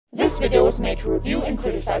This video was made to review and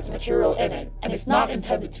criticize the material in it, and is not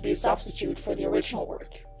intended to be a substitute for the original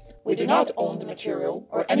work. We do not own the material,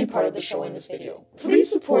 or any part of the show in this video.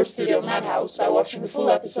 Please support Studio Madhouse by watching the full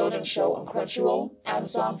episode and show on Crunchyroll,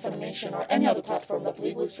 Amazon, Funimation, or any other platform that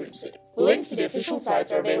legally streams it. The links to the official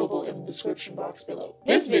sites are available in the description box below.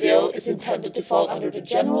 This video is intended to fall under the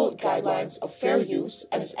general guidelines of fair use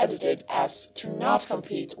and is edited as to not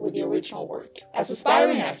compete with the original work. As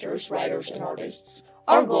aspiring actors, writers, and artists,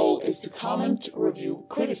 our goal is to comment, review,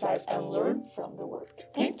 criticize, and learn from the work.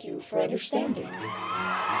 Thank you for understanding.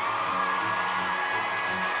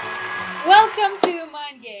 Welcome to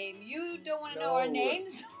Mind Game. You don't want to know our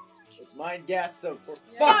names? It's Mindgasm, for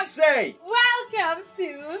fuck's sake! Welcome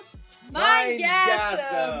to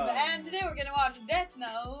Mindgasm! And today we're gonna watch Death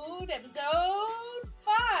Note episode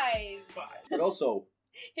 5. But also,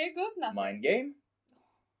 Here goes nothing. Mind Game.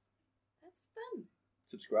 That's fun.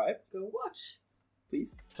 Subscribe, Go watch.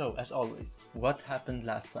 please. So, as always, what happened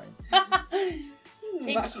last time?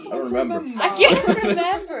 Thank you. I don't remember. I can't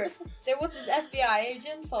remember. There was this FBI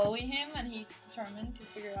agent following him, and he's determined to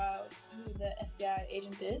figure out who the FBI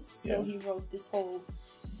agent is. So Yeah. he wrote this whole,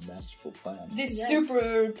 Masterful plan. this Yes.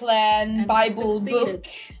 super plan And he Bible succeeded. book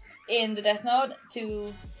in the Death Note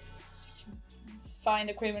to find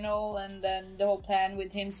a criminal, and then the whole plan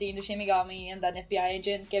with him seeing the Shinigami, and then FBI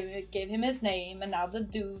agent gave him his name, and now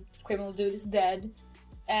the criminal dude is dead,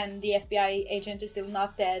 and the FBI agent is still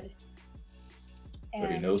not dead.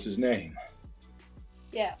 But he knows his name.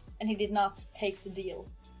 Yeah, and he did not take the deal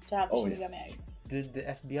to have the Oh, yeah. Shinigami eyes. Did the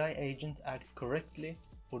FBI agent act correctly,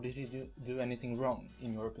 or did he do anything wrong,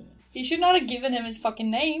 in your opinion? He should not have given him his fucking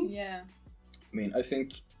name. Yeah. I mean, I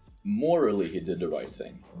think morally he did the right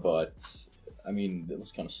thing, but I mean, that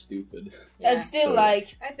was kind of stupid. And still, So-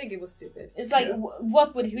 like, I think it was stupid. it's like, Yeah.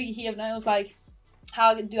 what would he have known? It was like,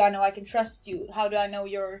 how do I know I can trust you? How do I know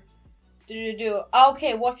you're...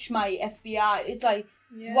 Okay, watch my FBI. It's like,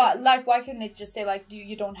 Yeah. what? Like, why couldn't it just say, like,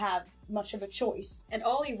 you don't have much of a choice? And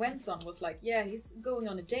all he went on was like, yeah, he's going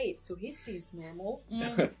on a date, so he seems normal.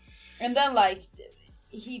 And then, like,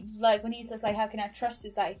 when he says, like, how can I trust?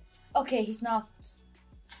 It's like, okay, he's not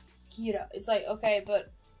Kira. It's like, okay,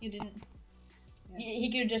 but you didn't... Yeah. He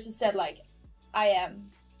could have just said, like, I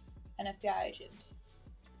am an FBI agent.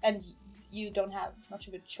 And you don't have much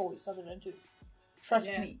of a choice other than to trust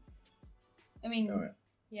Yeah. me. I mean... Oh,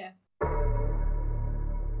 yeah. Yeah.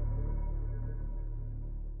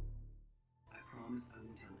 I promise I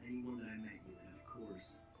won't tell anyone that I met you, and of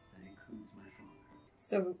course, that includes my father.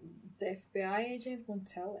 So the FBI agent won't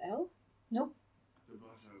tell Elle? Nope. The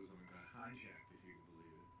bus I was on got hijacked, if you can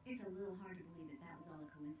believe it. It's a little hard to believe that was all a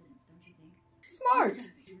coincidence, don't you think? Smart!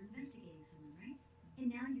 You're investigating someone, right? And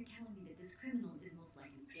now you're telling me that this criminal is most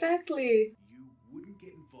likely dead. Exactly. You wouldn't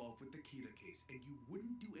get involved with the Kita case, and you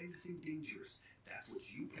wouldn't do anything dangerous. That's what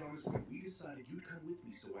you promised when we decided you'd come with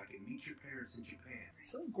me so I could meet your parents in Japan.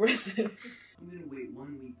 So aggressive. I'm gonna wait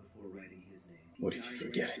 1 week before writing his name. What if you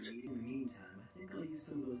forget it? In the meantime, I think I'll use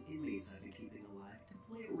some of those inmates I've been keeping alive to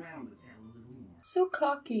play around with Elle a little more. So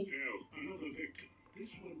cocky. Hell, another victim.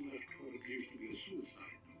 This one left what appears to be a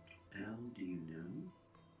suicide note. Elle, do you know?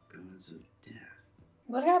 Gods of death.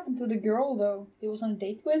 What happened to the girl, though? He was on a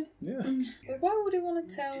date with? Yeah. But why would he want to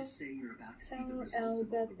Let's tell... just say you're about to see tell the results Elle of all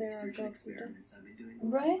that the there are research and gods of death? experiments I've been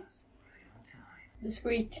doing Right. right on time.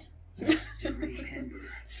 Discreet. It's to remember.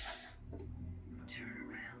 Turn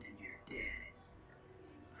around and you're dead.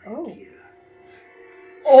 I'm Oh. Kira.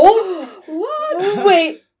 Oh! What?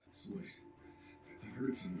 Wait! This voice. I've heard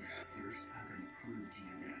it somewhere. First, I'm gonna prove to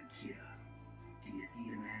you that I'm Kira. Do you see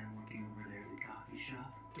the man working over there at the coffee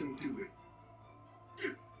shop? Don't do it.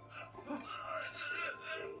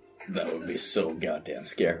 That would be so goddamn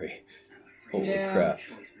scary. I'm afraid Holy Yeah. crap.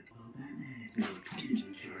 choice, but well, that man is more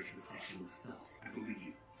clearly charged with sexual assault. I believe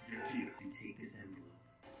you. You're Kita. And take this envelope.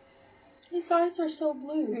 His eyes are so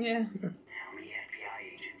blue. Yeah. How many FBI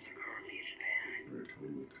agents are currently in Japan? For a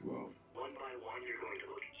total of 12. One by one, you're going to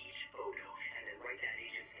look at each photo and then write that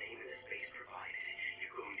agent's name in the space provided.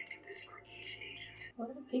 You're going to do this for each agent.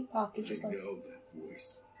 What if a pickpocket just I like... know that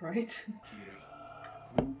voice. Right?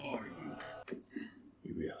 Kita, who are you?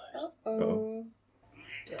 You realize. Uh-oh.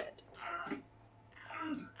 Dead.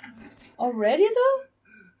 Already, though?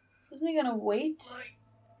 Isn't he gonna wait? Light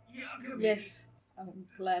Yagami. Yes. I'm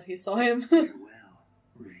glad he saw him. Farewell,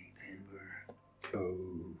 Ray Penberg.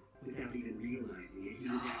 Oh. Without even realizing it, he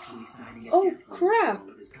was actually signing a Oh, death warrant crap. for all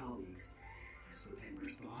of his colleagues. As for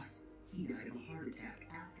Penberg's boss, he died of a heart attack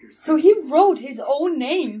after. So he wrote his own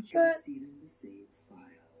name. You're But- receiving the same file.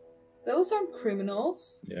 Those aren't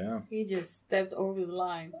criminals. Yeah. He just stepped over the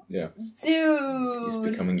line. Yeah. Dude. He's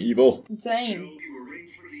becoming evil. Insane. You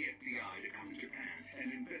arranged for the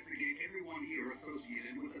you're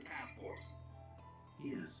associated with the task force.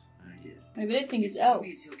 Yes, I did. Maybe they think it's L.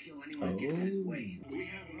 Obvious he'll kill anyone who gets in his way. We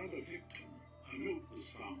have another victim. A note was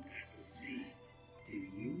found at the scene. Do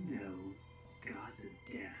you know gods of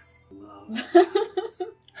death love owls?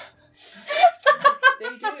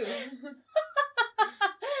 They do.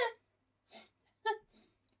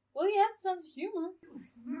 Well, he has a sense of humor. He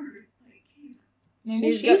was murdered by a killer.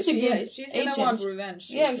 Maybe She's gonna agent. want revenge.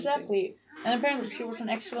 or Yeah, something. exactly. And apparently she was an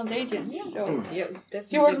excellent agent. Yeah, So. yeah, definitely.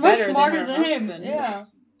 She was much better smarter her than him. husband. Yeah.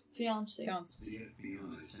 Fiance. Fiance. The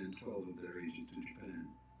FBI sent 12 of their agents to Japan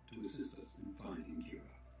to assist us in finding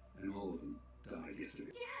Kira, and all of them died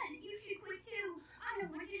yesterday. Dad, you should quit too. I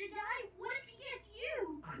don't want you to die. What if he gets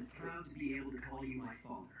you? I'm proud to be able to call you my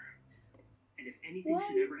father. And if anything What?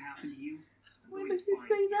 should ever happen to you, I'm Why going does to he find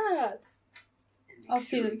say you that? and make I'll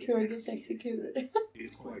see sure that he Kira gets executed. executed.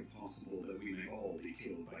 It's quite possible that we may all be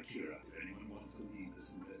killed by Kira if anyone wants to leave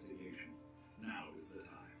this investigation. Now is the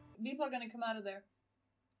time. People are gonna come out of there.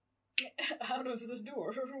 Out of the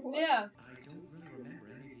door. What? Yeah. I don't really remember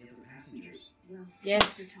any of the other passengers.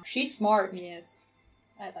 Yes. She's smart. Yes.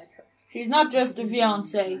 I like her. She's not just a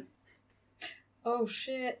fiance. Oh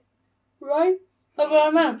shit. Right? That's what I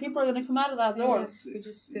meant. People are gonna come out of that door. Yes, we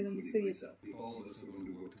just didn't including see it. myself. If all of us are going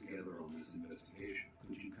to work together on this investigation,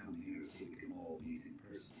 could you come here so we can all meet in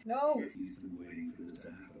person? No. He's been waiting for this to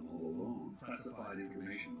happen all along. Classified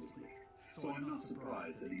information was leaked, so I'm not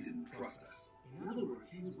surprised that he didn't trust us. In other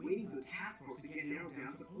words, he was waiting for the task force to get narrowed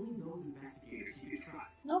down to only those investigators he could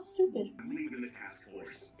trust. Not stupid. I'm leaving the task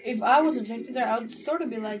force. If I was objected there, I would sort of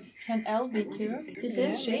be like, can L be Kira? This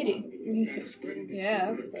is shady.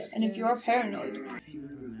 Yeah. And if you are paranoid. If you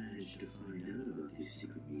ever manage to find out about these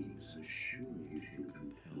secret meetings, I'm sure you'd feel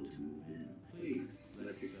compelled to move in. Please,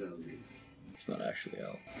 let me tell you. It's not actually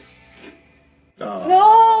L.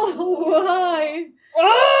 No! Why?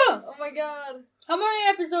 Ah! Oh my god. How many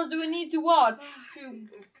episodes do we need to watch?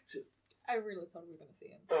 I really thought we were gonna see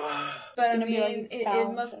him. But I gonna be mean, like it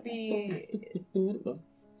found. must be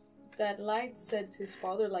that Light said to his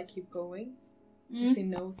father, like, keep going. Because he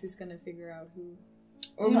knows he's gonna figure out who.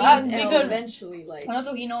 Or because eventually, like. and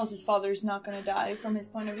also he knows his father is not gonna die from his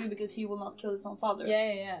point of view because he will not kill his own father.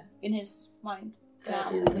 Yeah. In his mind. Yeah.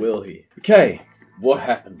 Now. Or will he? Okay, what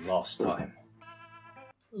happened last time?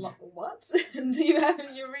 What?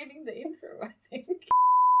 You're reading the intro, I think.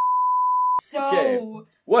 So. Okay.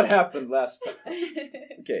 What happened last time?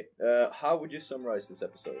 Okay, how would you summarize this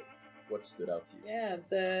episode? What stood out to you? Yeah,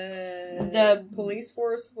 the The- police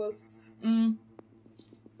force was.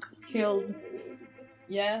 Killed.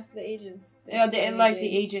 Yeah, the agents. Yeah, the agents.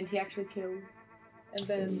 agent he actually killed. And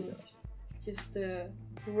then just the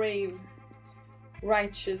brave,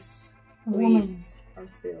 righteous Woman. police are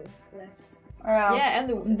still left. Yeah, and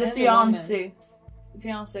the the woman. fiance. The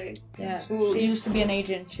fiance. Yeah, Who used to be an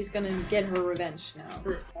agent. she's gonna get her revenge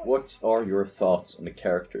now. What are your thoughts on the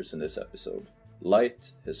characters in this episode?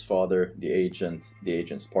 Light, his father, the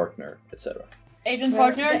agent's partner, etc. Agent Well,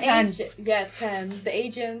 partner the 10. agent- yeah, 10. The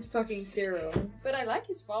agent fucking 0. But I like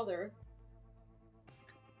his father.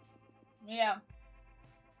 Yeah.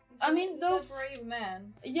 He's I mean, he's though- a brave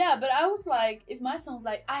man. Yeah, but I was like, if my son was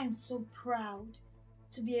like, I am so proud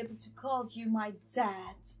to be able to call you my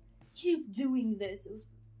dad. Keep doing this. It was,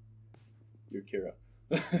 You're Kira.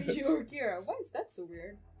 You're Kira. Why is that so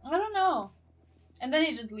weird? I don't know. And then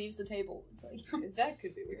he just leaves the table. It's like, That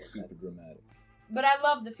could be weird. It's super dramatic. but I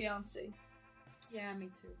love the fiance. Yeah, me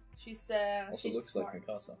too. She's Also she's looks smart. like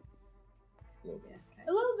Mikasa. A little bit.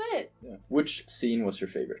 Yeah, A little bit. Yeah. Which scene was your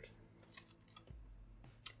favorite?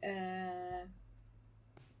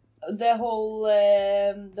 The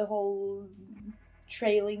whole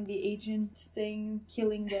trailing the agent thing,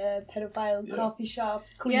 killing the pedophile coffee shop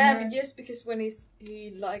cleaner. Yeah, but just because when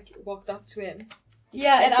he like walked up to him,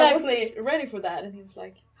 yeah, and I exactly. wasn't ready for that, and he was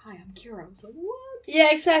like, "Hi, I'm Kira." I was like, "What?" Yeah,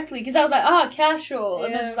 exactly. Because I was like, casual,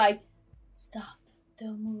 and then Yeah. it's like, stop,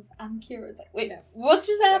 don't move. I'm Kira. It's like, wait, Yeah. what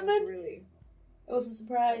just That was happened? really It was a that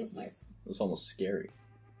surprise. was nice. It was almost scary.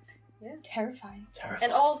 Terrifying. Terrifying.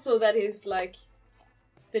 And also that he's like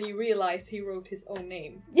that he realized he wrote his own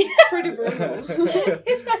name. Yeah. Pretty brutal.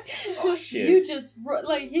 Oh, shit. You just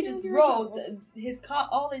he just Killed wrote yourself.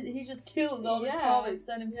 he just killed all his Yeah. colleagues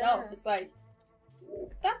and himself. Yeah. It's like,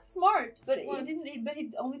 that's smart, but Well- but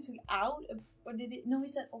he only took out, or did he? No, he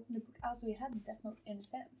said open the book out, so he had the Death Note in his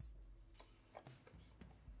hands.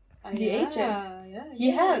 The agent.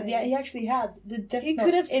 Yeah, He actually had the Death He Note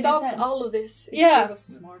could have in his stopped hand. all of this if Yeah. he was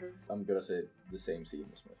smarter. I'm gonna say the same scene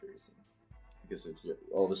was my favorite scene. Because it's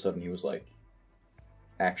all of a sudden he was like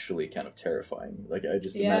actually kind of terrifying. Like I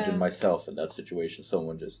just Yeah. imagine myself in that situation,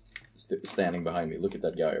 someone just standing behind me. Look at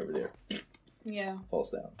that guy over there. Yeah.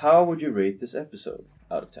 falls down. How would you rate this episode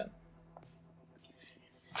out of 10?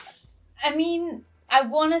 I mean, I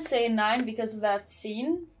want to say 9 because of that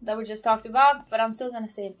scene that we just talked about, but I'm still gonna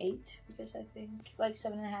say an 8 because I think, like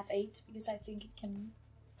 7.5, 8 because I think it can.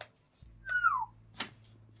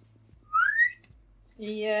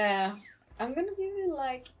 Yeah. I'm gonna give it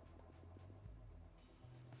like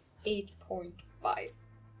 8.5.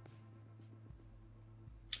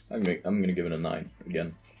 I'm gonna give it a 9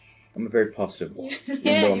 again. I'm a very positive one. Yeah,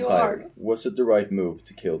 Even though I'm you tired. are. Was it the right move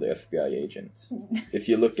to kill the FBI agent? If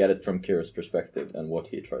you look at it from Kira's perspective and what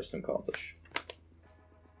he tries to accomplish.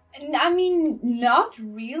 I mean, not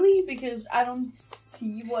really, because I don't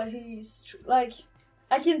see what he's like.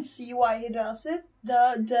 I can see why he does it.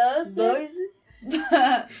 Does it?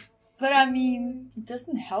 But I mean, it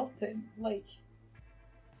doesn't help him. Like,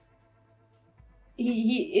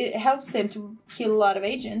 it helps him to kill a lot of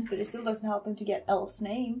agents, but it still doesn't help him to get L's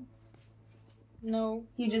name. No.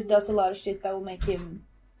 He just does a lot of shit that will make him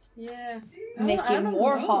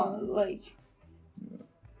more harm. Like,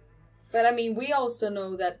 but I mean, we also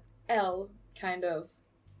know that L kind of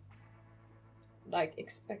like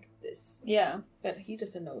expect this. yeah, But he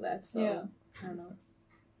doesn't know that, so Yeah. I don't know.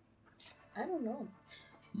 I don't know.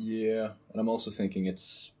 Yeah, and I'm also thinking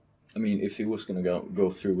it's... I mean, if he was gonna go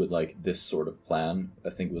through with, like, this sort of plan, I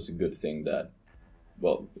think it was a good thing that...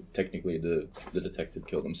 Well, technically the detective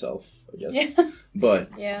killed himself, I guess. yeah,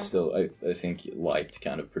 But Yeah. still, I think Light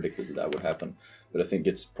kind of predicted that would happen. But I think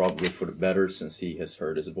it's probably for the better since he has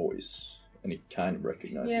heard his voice. And he kind of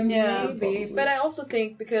recognizes it. Yeah. so Maybe. probably- But I also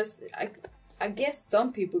think, because I guess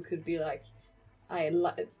some people could be like, I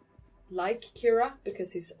like Kira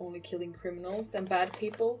because he's only killing criminals and bad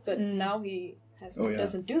people, but now he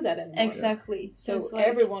doesn't do that anymore. exactly. So it's like,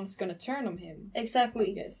 everyone's gonna turn on him.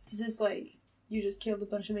 exactly. Yes. Because it's like you just killed a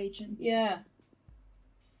bunch of agents. Yeah.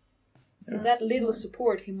 So Yeah. that little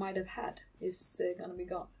support he might have had is gonna be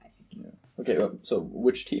gone, I think. Okay, so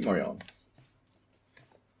which team are you on?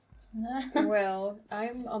 Well,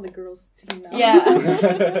 I'm on the girls' team now. Yeah.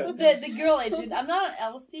 the girl agent. I'm not on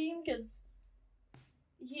L's team because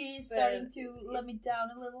he's starting to let me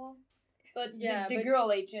down a little. But Yeah, the but-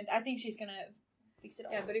 girl agent, I think she's gonna fix it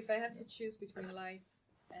all. Yeah, but if I have to choose between Light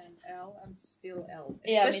and L, I'm still L.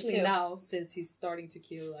 Yeah, me Especially too. now, since he's starting to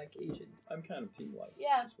kill, like, agents. I'm kind of team Light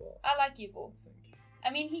Yeah. as well, I like Evil. I think. I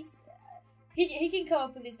mean, he can come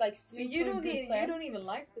up with these like super You don't good even, plans. you don't even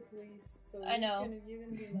like the police, so I know. You're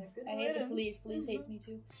gonna be like, good I hate the riddance. police. Police hates me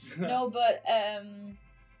too. No, but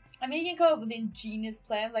I mean, he can come up with these genius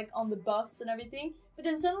plans like on the bus and everything. But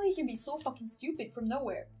then suddenly he can be so fucking stupid from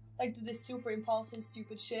nowhere, like do this super impulsive,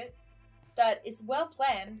 stupid shit that is well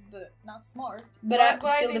planned but not smart. But I'm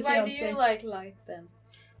still the why do fiance. you like Light then?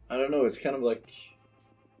 I don't know, it's kind of like...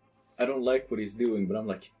 I don't like what he's doing, but I'm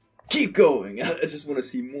like, keep going! I just want to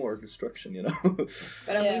see more destruction, you know?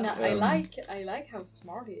 But I mean, Yeah. I like how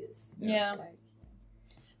smart he is. Yeah. Like,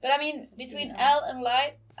 But I mean, between Yeah. L and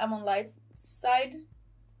Light, I'm on Light side,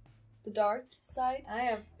 the dark side, I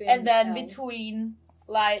have been. and then L. between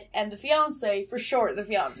Light and the fiance, for sure, the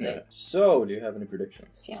fiance. Yeah. So, do you have any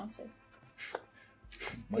predictions? Fiance.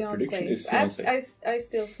 My Fiancé. prediction is fiancé. I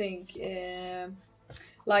still think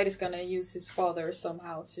Light is gonna use his father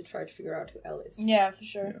somehow to try to figure out who L is. Yeah, for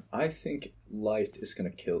sure. Yeah. I think Light is gonna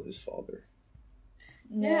kill his father.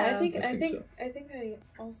 Yeah, I think so. I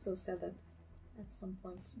also said that at some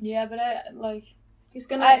point. Yeah, but I like. He's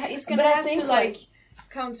gonna but I have think, to like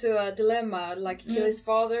come to a dilemma, like kill his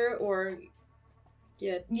father or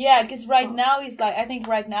get. Yeah, because right Fuck. now he's like, I think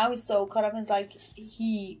right now he's so caught up in like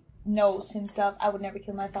he knows himself. I would never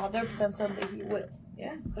kill my father, but then suddenly he will.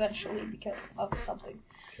 Yeah. Eventually, because of something.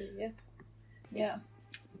 Yeah. Yeah.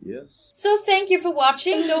 Yes. So thank you for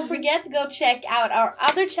watching. Don't forget to go check out our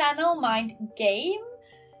other channel, Mindgasm.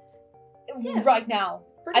 Yes. Right now.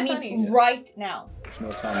 It's pretty I mean, funny. right now. There's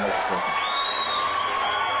no time like the present.